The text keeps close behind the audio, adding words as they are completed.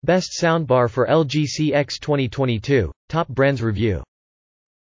Best soundbar for LG CX 2022, Top Brands Review.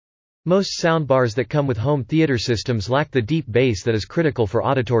 Most soundbars that come with home theater systems lack the deep bass that is critical for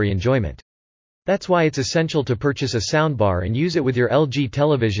auditory enjoyment. That's why it's essential to purchase a soundbar and use it with your LG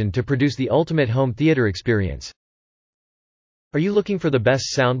television to produce the ultimate home theater experience. Are you looking for the best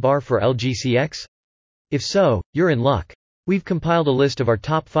soundbar for LG CX? If so, you're in luck. We've compiled a list of our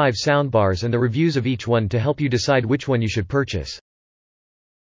top 5 soundbars and the reviews of each one to help you decide which one you should purchase.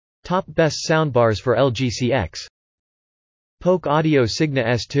 Top Best Soundbars for LG CX. Polk Audio Signa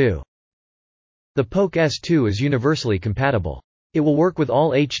S2. The Polk S2 is universally compatible. It will work with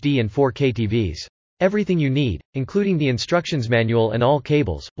all HD and 4K TVs. Everything you need, including the instructions manual and all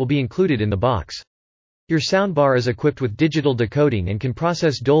cables, will be included in the box. Your soundbar is equipped with digital decoding and can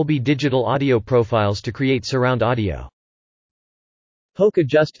process Dolby Digital audio profiles to create surround audio. Polk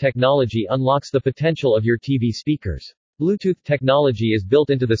Adjust technology unlocks the potential of your TV speakers. Bluetooth technology is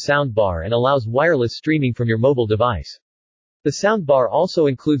built into the soundbar and allows wireless streaming from your mobile device. The soundbar also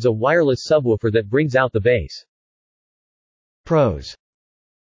includes a wireless subwoofer that brings out the bass. Pros.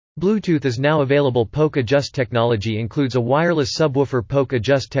 Bluetooth is now available. Polk Adjust technology includes a wireless subwoofer. Polk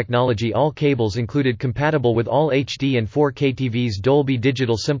Adjust technology, all cables included, compatible with all HD and 4K TVs. Dolby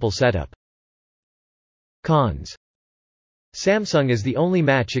Digital simple setup. Cons. Samsung is the only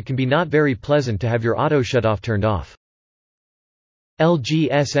match. It can be not very pleasant to have your auto shutoff turned off. LG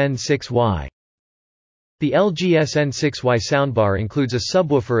SN6Y. The LG SN6Y soundbar includes a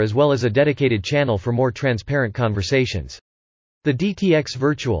subwoofer as well as a dedicated channel for more transparent conversations. The DTX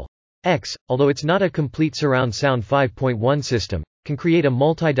Virtual X, although it's not a complete surround sound 5.1 system, can create a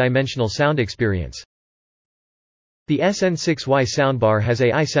multi-dimensional sound experience. The SN6Y soundbar has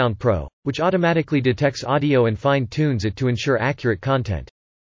AI Sound Pro, which automatically detects audio and fine-tunes it to ensure accurate content.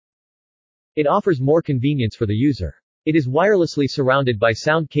 It offers more convenience for the user. It is wirelessly surrounded by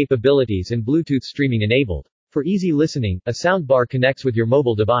sound capabilities and Bluetooth streaming enabled. For easy listening, a soundbar connects with your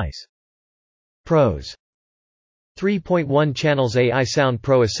mobile device. Pros. 3.1 channels AI Sound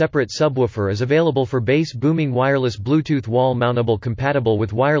Pro. A separate subwoofer is available for bass booming. Wireless Bluetooth wall mountable, compatible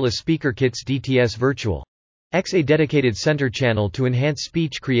with wireless speaker kits. DTS Virtual X. A dedicated center channel to enhance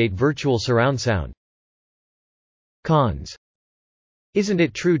speech, create virtual surround sound. Cons. Isn't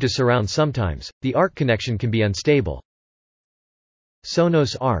it true to surround sometimes, the ARC connection can be unstable.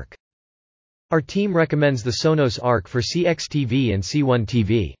 Sonos ARC. Our team recommends the Sonos ARC for CX TV and C1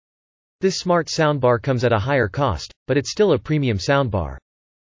 TV. This smart soundbar comes at a higher cost, but it's still a premium soundbar.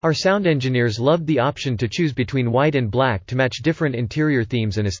 Our sound engineers loved the option to choose between white and black to match different interior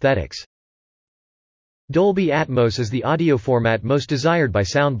themes and aesthetics. Dolby Atmos is the audio format most desired by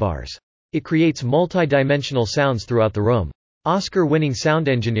soundbars. It creates multi-dimensional sounds throughout the room. Oscar-winning sound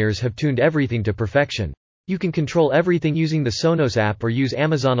engineers have tuned everything to perfection. You can control everything using the Sonos app or use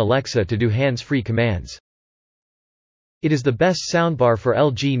Amazon Alexa to do hands-free commands. It is the best soundbar for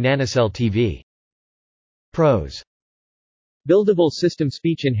LG NanoCell TV. Pros. Buildable system,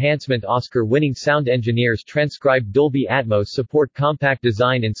 speech enhancement. Oscar-winning sound engineers transcribed Dolby Atmos support, compact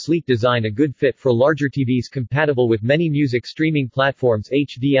design and sleek design, a good fit for larger TVs, compatible with many music streaming platforms.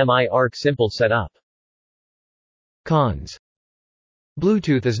 HDMI ARC simple setup. Cons.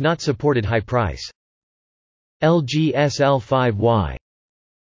 Bluetooth is not supported. High price. LG SL5Y.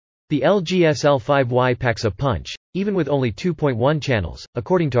 The LG SL5Y packs a punch, even with only 2.1 channels,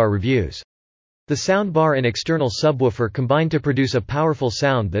 according to our reviews. The soundbar and external subwoofer combine to produce a powerful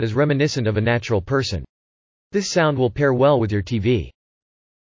sound that is reminiscent of a natural person. This sound will pair well with your TV.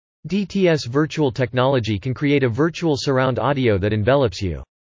 DTS Virtual technology can create a virtual surround audio that envelops you.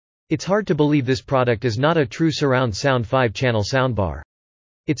 It's hard to believe this product is not a true surround sound 5-channel soundbar.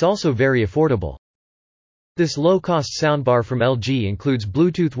 It's also very affordable. This low-cost soundbar from LG includes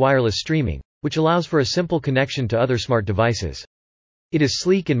Bluetooth wireless streaming, which allows for a simple connection to other smart devices. It is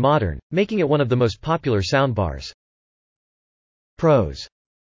sleek and modern, making it one of the most popular soundbars. Pros.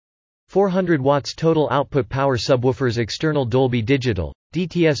 400 watts total output power subwoofers. External Dolby Digital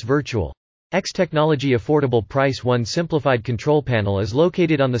DTS Virtual X technology. Affordable price. One simplified control panel is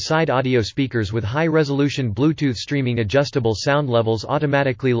located on the side. Audio speakers with high-resolution Bluetooth streaming. Adjustable sound levels.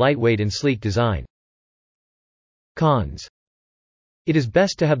 Automatically lightweight and sleek design. Cons. It is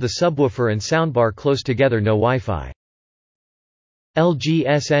best to have the subwoofer and soundbar close together. No Wi-Fi. LG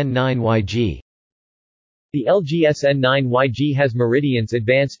SN9YG. The LG SN9YG has Meridian's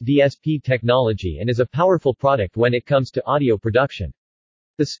advanced DSP technology and is a powerful product when it comes to audio production.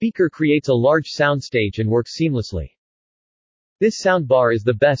 The speaker creates a large soundstage and works seamlessly. This soundbar is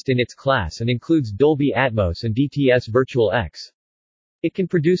the best in its class and includes Dolby Atmos and DTS Virtual X. It can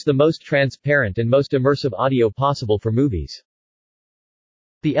produce the most transparent and most immersive audio possible for movies.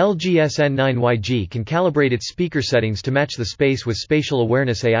 The LG SN9YG can calibrate its speaker settings to match the space with spatial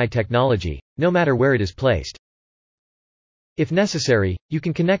awareness AI technology, no matter where it is placed. If necessary, you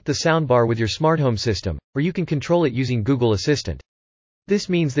can connect the soundbar with your smart home system, or you can control it using Google Assistant. This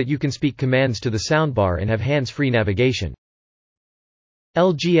means that you can speak commands to the soundbar and have hands-free navigation.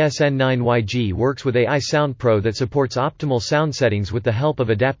 LG SN9YG works with AI Sound Pro that supports optimal sound settings with the help of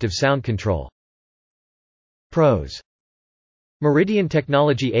adaptive sound control. Pros: Meridian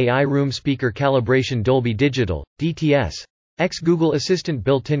Technology AI Room Speaker Calibration Dolby Digital, DTS. X Google Assistant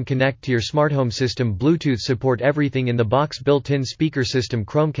built-in connect to your smart home system Bluetooth support everything in the box built-in speaker system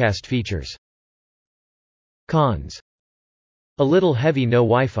Chromecast features. Cons: a little heavy, no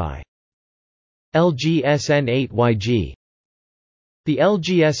Wi-Fi. LG SN8YG. The LG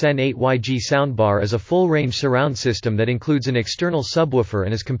SN8YG soundbar is a full-range surround system that includes an external subwoofer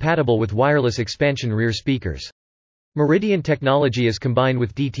and is compatible with wireless expansion rear speakers. Meridian technology is combined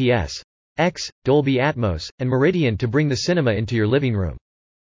with DTS, X, Dolby Atmos, and Meridian to bring the cinema into your living room.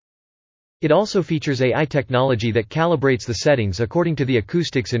 It also features AI technology that calibrates the settings according to the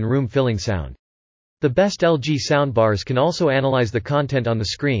acoustics in room filling sound. The best LG soundbars can also analyze the content on the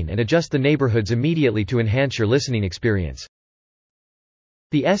screen and adjust the neighborhoods immediately to enhance your listening experience.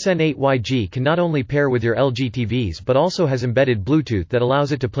 The SN8YG can not only pair with your LG TVs but also has embedded Bluetooth that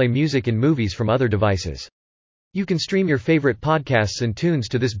allows it to play music and movies from other devices. You can stream your favorite podcasts and tunes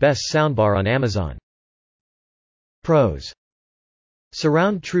to this best soundbar on Amazon. Pros: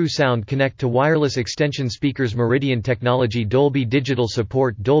 Surround True Sound Connect to wireless extension speakers Meridian Technology Dolby Digital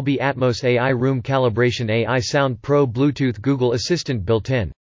Support Dolby Atmos AI Room Calibration AI Sound Pro Bluetooth Google Assistant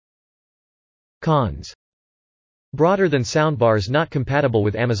built-in. Cons: broader than soundbars not compatible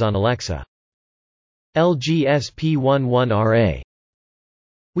with Amazon Alexa. LG SP11RA.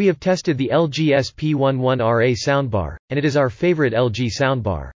 We have tested the LG SP11RA soundbar, and it is our favorite LG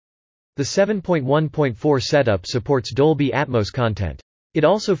soundbar. The 7.1.4 setup supports Dolby Atmos content. It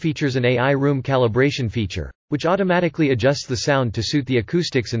also features an AI room calibration feature, which automatically adjusts the sound to suit the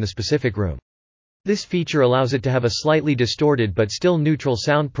acoustics in the specific room. This feature allows it to have a slightly distorted but still neutral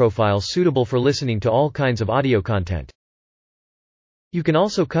sound profile suitable for listening to all kinds of audio content. You can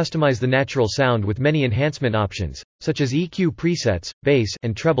also customize the natural sound with many enhancement options, such as EQ presets, bass,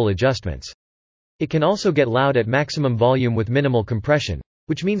 and treble adjustments. It can also get loud at maximum volume with minimal compression,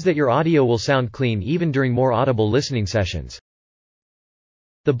 which means that your audio will sound clean even during more audible listening sessions.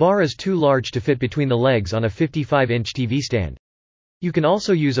 The bar is too large to fit between the legs on a 55-inch TV stand. You can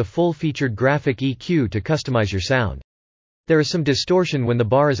also use a full-featured graphic EQ to customize your sound. There is some distortion when the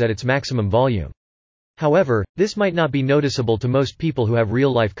bar is at its maximum volume. However, this might not be noticeable to most people who have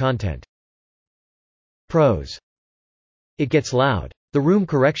real-life content. Pros: it gets loud. The room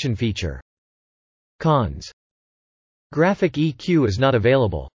correction feature. Cons: graphic EQ is not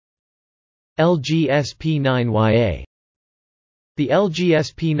available. LG SP9YA. The LG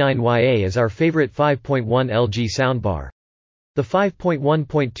SP9YA is our favorite 5.1 LG soundbar. The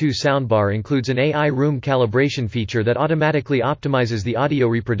 5.1.2 soundbar includes an AI room calibration feature that automatically optimizes the audio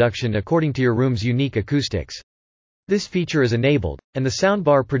reproduction according to your room's unique acoustics. This feature is enabled, and the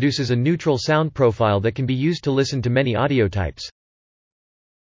soundbar produces a neutral sound profile that can be used to listen to many audio types.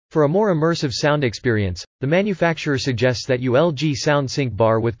 For a more immersive sound experience, the manufacturer suggests that you LG SoundSync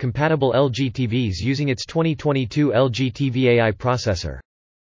bar with compatible LG TVs using its 2022 LG TV AI processor.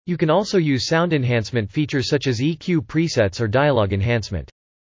 You can also use sound enhancement features such as EQ presets or dialogue enhancement.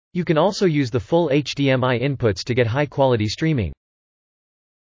 You can also use the full HDMI inputs to get high-quality streaming.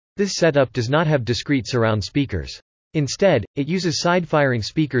 This setup does not have discrete surround speakers. Instead, it uses side-firing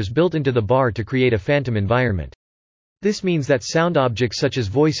speakers built into the bar to create a phantom environment. This means that sound objects such as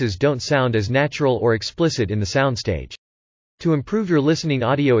voices don't sound as natural or explicit in the soundstage. To improve your listening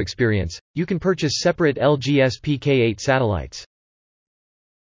audio experience, you can purchase separate LG SPK8 satellites.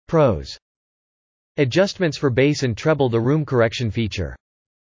 Pros: adjustments for bass and treble the room correction feature.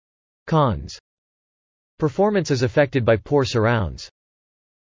 Cons: performance is affected by poor surrounds.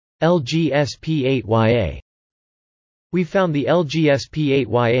 LG SP8YA. We've found the LG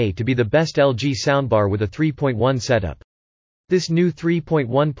SP8YA to be the best LG soundbar with a 3.1 setup. This new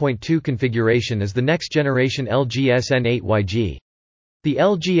 3.1.2 configuration is the next generation LG SN8YG. The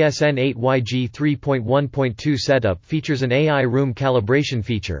LG SN8YG 3.1.2 setup features an AI room calibration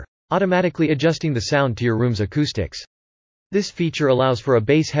feature, automatically adjusting the sound to your room's acoustics. This feature allows for a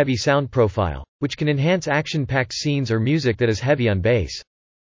bass-heavy sound profile, which can enhance action-packed scenes or music that is heavy on bass.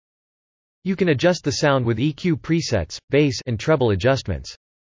 You can adjust the sound with EQ presets, bass, and treble adjustments.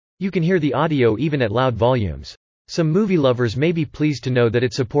 You can hear the audio even at loud volumes. Some movie lovers may be pleased to know that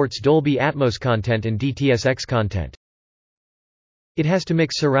it supports Dolby Atmos content and DTS:X content. It has to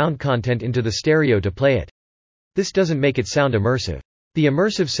mix surround content into the stereo to play it. This doesn't make it sound immersive. The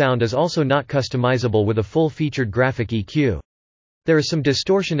immersive sound is also not customizable with a full-featured graphic EQ. There is some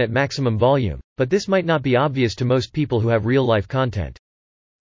distortion at maximum volume, but this might not be obvious to most people who have real-life content.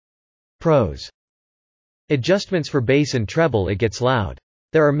 Pros. Adjustments for bass and treble. It gets loud.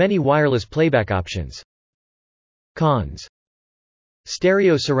 There are many wireless playback options. Cons.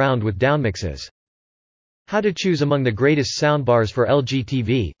 Stereo surround with downmixes. How to choose among the greatest soundbars for LG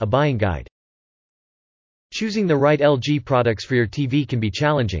TV, a buying guide. Choosing the right LG products for your TV can be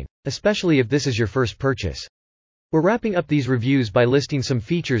challenging, especially if this is your first purchase. We're wrapping up these reviews by listing some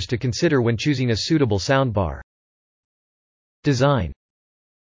features to consider when choosing a suitable soundbar. Design.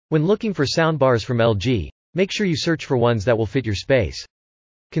 When looking for soundbars from LG, make sure you search for ones that will fit your space.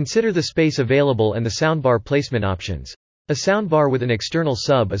 Consider the space available and the soundbar placement options. A soundbar with an external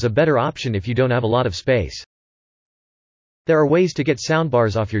sub is a better option if you don't have a lot of space. There are ways to get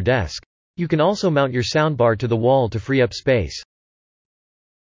soundbars off your desk. You can also mount your soundbar to the wall to free up space.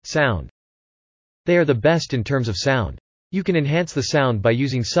 Sound. They are the best in terms of sound. You can enhance the sound by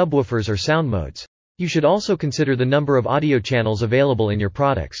using subwoofers or sound modes. You should also consider the number of audio channels available in your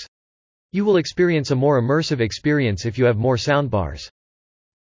products. You will experience a more immersive experience if you have more soundbars.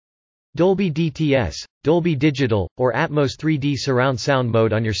 Dolby DTS, Dolby Digital, or Atmos 3D surround sound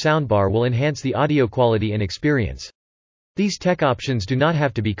mode on your soundbar will enhance the audio quality and experience. These tech options do not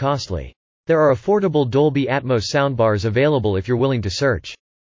have to be costly. There are affordable Dolby Atmos soundbars available if you're willing to search.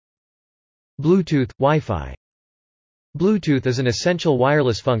 Bluetooth, Wi-Fi. Bluetooth is an essential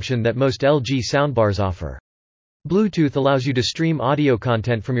wireless function that most LG soundbars offer. Bluetooth allows you to stream audio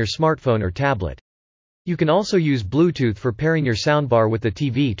content from your smartphone or tablet. You can also use Bluetooth for pairing your soundbar with the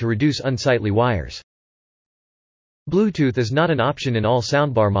TV to reduce unsightly wires. Bluetooth is not an option in all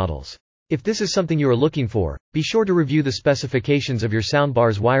soundbar models. If this is something you are looking for, be sure to review the specifications of your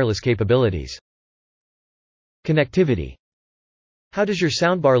soundbar's wireless capabilities. Connectivity. How does your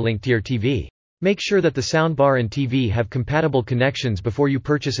soundbar link to your TV? Make sure that the soundbar and TV have compatible connections before you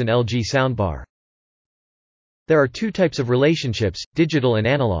purchase an LG soundbar. There are two types of relationships, digital and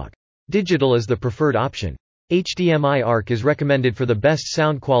analog. Digital is the preferred option. HDMI ARC is recommended for the best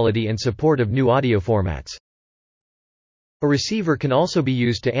sound quality and support of new audio formats. A receiver can also be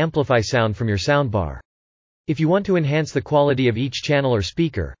used to amplify sound from your soundbar. If you want to enhance the quality of each channel or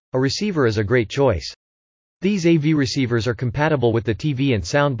speaker, a receiver is a great choice. These AV receivers are compatible with the TV and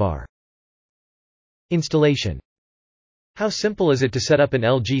soundbar. Installation. How simple is it to set up an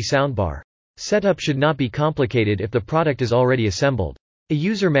LG soundbar? Setup should not be complicated if the product is already assembled. A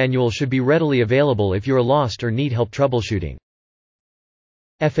user manual should be readily available if you are lost or need help troubleshooting.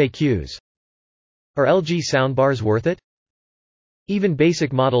 FAQs. Are LG soundbars worth it? Even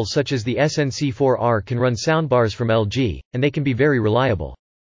basic models such as the SNC4R can run soundbars from LG, and they can be very reliable.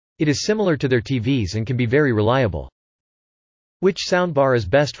 It is similar to their TVs and can be very reliable. Which soundbar is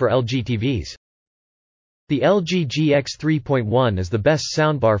best for LG TVs? The LG GX 3.1 is the best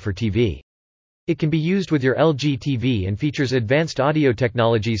soundbar for TV. It can be used with your LG TV and features advanced audio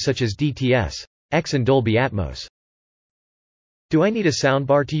technologies such as DTS, X and Dolby Atmos. Do I need a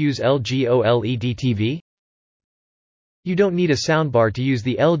soundbar to use LG OLED TV? You don't need a soundbar to use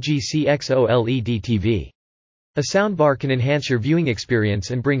the LG CX OLED TV. A soundbar can enhance your viewing experience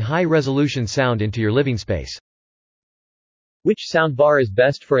and bring high-resolution sound into your living space. Which soundbar is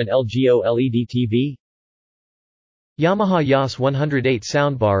best for an LG OLED TV? Yamaha YAS 108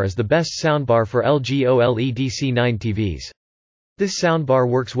 soundbar is the best soundbar for LG OLED C9 TVs. This soundbar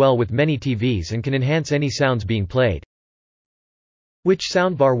works well with many TVs and can enhance any sounds being played. Which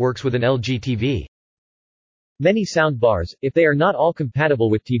soundbar works with an LG TV? Many soundbars, if they are not all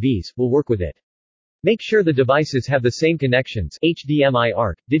compatible with TVs, will work with it. Make sure the devices have the same connections, HDMI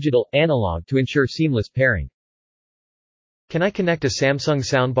ARC, digital, analog, to ensure seamless pairing. Can I connect a Samsung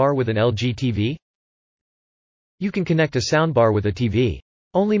soundbar with an LG TV? You can connect a soundbar with a TV.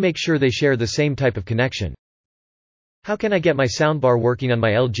 Only make sure they share the same type of connection. How can I get my soundbar working on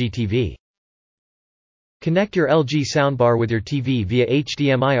my LG TV? Connect your LG soundbar with your TV via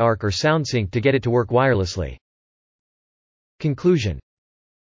HDMI ARC or SoundSync to get it to work wirelessly. Conclusion.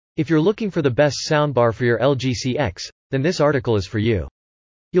 If you're looking for the best soundbar for your LG CX, then this article is for you.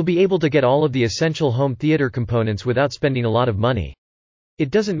 You'll be able to get all of the essential home theater components without spending a lot of money.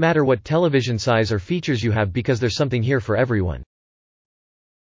 It doesn't matter what television size or features you have because there's something here for everyone.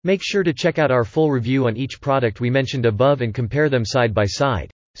 Make sure to check out our full review on each product we mentioned above and compare them side by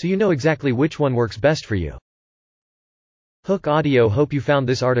side, so you know exactly which one works best for you. Hook Audio hope you found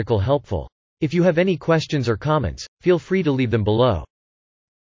this article helpful. If you have any questions or comments, feel free to leave them below.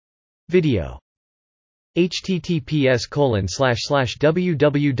 Video.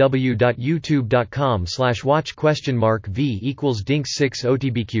 https://www.youtube.com/watch?v=dinks6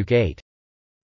 otbq8